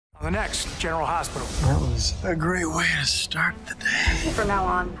the next General Hospital. That was a great way to start the day. From now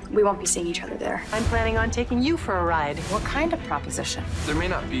on, we won't be seeing each other there. I'm planning on taking you for a ride. What kind of proposition? There may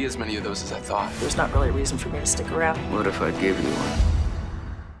not be as many of those as I thought. There's not really a reason for me to stick around. What if I gave you one?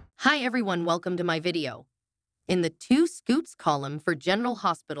 Hi everyone, welcome to my video. In the Two Scoops column for General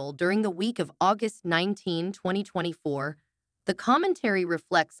Hospital during the week of August 19, 2024, the commentary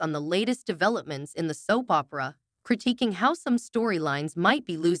reflects on the latest developments in the soap opera, critiquing how some storylines might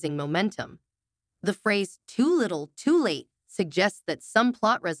be losing momentum. The phrase too little, too late suggests that some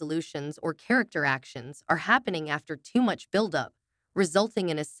plot resolutions or character actions are happening after too much buildup, resulting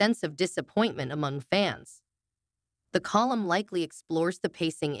in a sense of disappointment among fans. The column likely explores the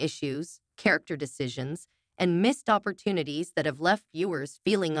pacing issues, character decisions, and missed opportunities that have left viewers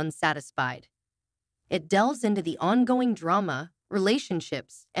feeling unsatisfied. It delves into the ongoing drama,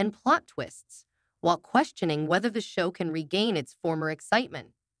 relationships, and plot twists, while questioning whether the show can regain its former excitement.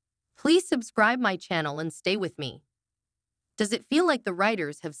 Please subscribe my channel and stay with me. Does it feel like the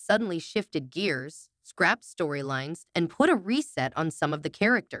writers have suddenly shifted gears, scrapped storylines, and put a reset on some of the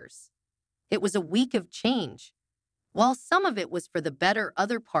characters? It was a week of change. While some of it was for the better,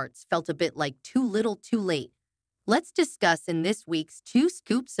 other parts felt a bit like too little, too late. Let's discuss in this week's Two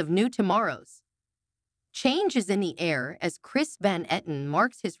Scoops of New Tomorrows. Change is in the air as Chris Van Etten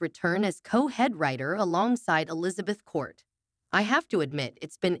marks his return as co-head writer alongside Elizabeth Court. I have to admit,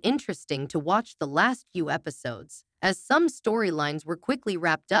 it's been interesting to watch the last few episodes, as some storylines were quickly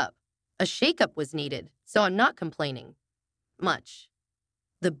wrapped up. A shakeup was needed, so I'm not complaining much.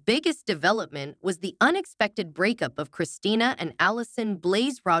 The biggest development was the unexpected breakup of Christina and Allison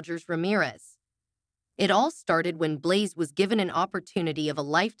Blaze Rogers Ramirez. It all started when Blaze was given an opportunity of a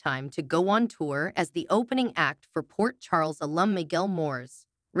lifetime to go on tour as the opening act for Port Charles alum Miguel Moore's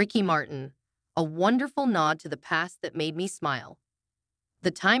Ricky Martin, a wonderful nod to the past that made me smile. The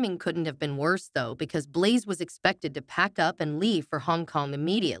timing couldn't have been worse, though, because Blaze was expected to pack up and leave for Hong Kong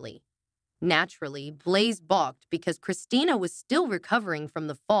immediately. Naturally, Blaze balked because Christina was still recovering from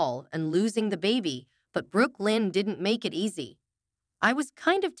the fall and losing the baby, but Brooke Lynn didn't make it easy. I was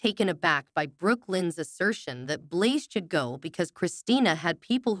kind of taken aback by Brooke Lynn's assertion that Blaze should go because Christina had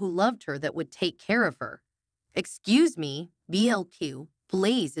people who loved her that would take care of her. Excuse me, BLQ,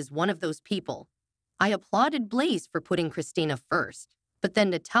 Blaze is one of those people. I applauded Blaze for putting Christina first, but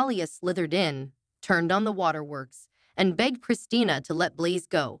then Natalia slithered in, turned on the waterworks, and begged Christina to let Blaze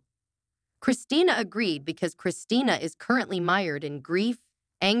go. Christina agreed because Christina is currently mired in grief,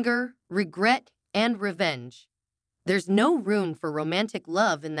 anger, regret, and revenge. There's no room for romantic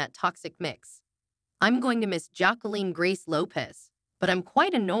love in that toxic mix. I'm going to miss Jacqueline Grace Lopez, but I'm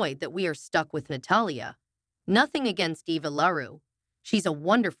quite annoyed that we are stuck with Natalia. Nothing against Eva LaRue. She's a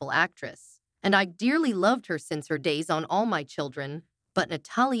wonderful actress, and I dearly loved her since her days on All My Children, but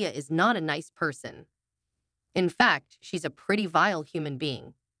Natalia is not a nice person. In fact, she's a pretty vile human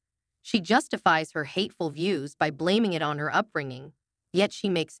being. She justifies her hateful views by blaming it on her upbringing, yet she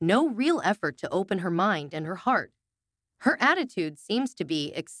makes no real effort to open her mind and her heart. Her attitude seems to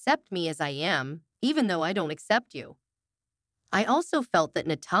be, accept me as I am, even though I don't accept you. I also felt that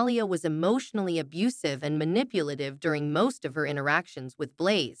Natalia was emotionally abusive and manipulative during most of her interactions with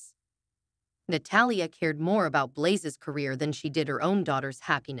Blaze. Natalia cared more about Blaze's career than she did her own daughter's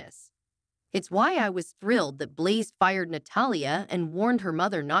happiness. It's why I was thrilled that Blaze fired Natalia and warned her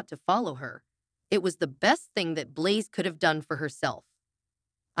mother not to follow her. It was the best thing that Blaze could have done for herself.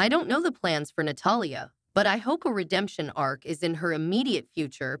 I don't know the plans for Natalia, but I hope a redemption arc is in her immediate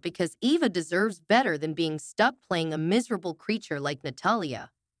future because Eva deserves better than being stuck playing a miserable creature like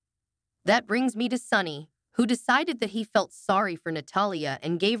Natalia. That brings me to Sonny, who decided that he felt sorry for Natalia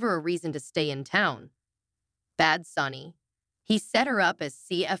and gave her a reason to stay in town. Bad Sonny. He set her up as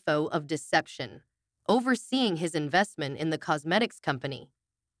CFO of Deception, overseeing his investment in the cosmetics company.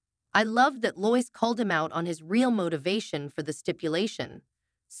 I loved that Lois called him out on his real motivation for the stipulation.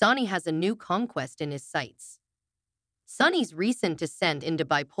 Sonny has a new conquest in his sights. Sonny's recent descent into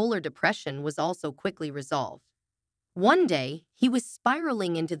bipolar depression was also quickly resolved. One day, he was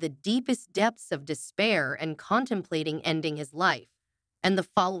spiraling into the deepest depths of despair and contemplating ending his life, and the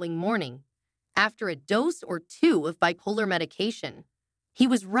following morning, after a dose or two of bipolar medication, he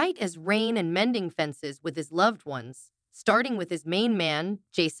was right as rain and mending fences with his loved ones, starting with his main man,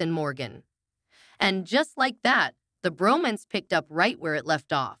 Jason Morgan. And just like that, the bromance picked up right where it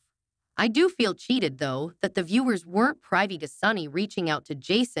left off. I do feel cheated, though, that the viewers weren't privy to Sonny reaching out to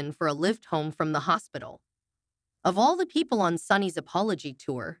Jason for a lift home from the hospital. Of all the people on Sonny's apology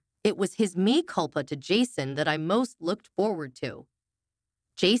tour, it was his mea culpa to Jason that I most looked forward to.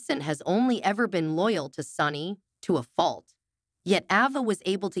 Jason has only ever been loyal to Sonny to a fault. Yet Ava was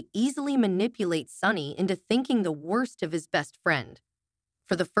able to easily manipulate Sonny into thinking the worst of his best friend.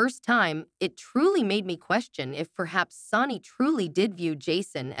 For the first time, it truly made me question if perhaps Sonny truly did view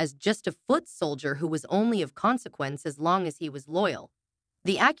Jason as just a foot soldier who was only of consequence as long as he was loyal.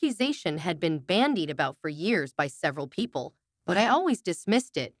 The accusation had been bandied about for years by several people, but I always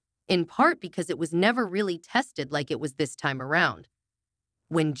dismissed it, in part because it was never really tested like it was this time around.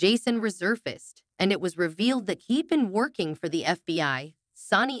 When Jason resurfaced, and it was revealed that he'd been working for the FBI,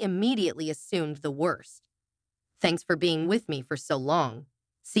 Sonny immediately assumed the worst. Thanks for being with me for so long.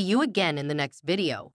 See you again in the next video.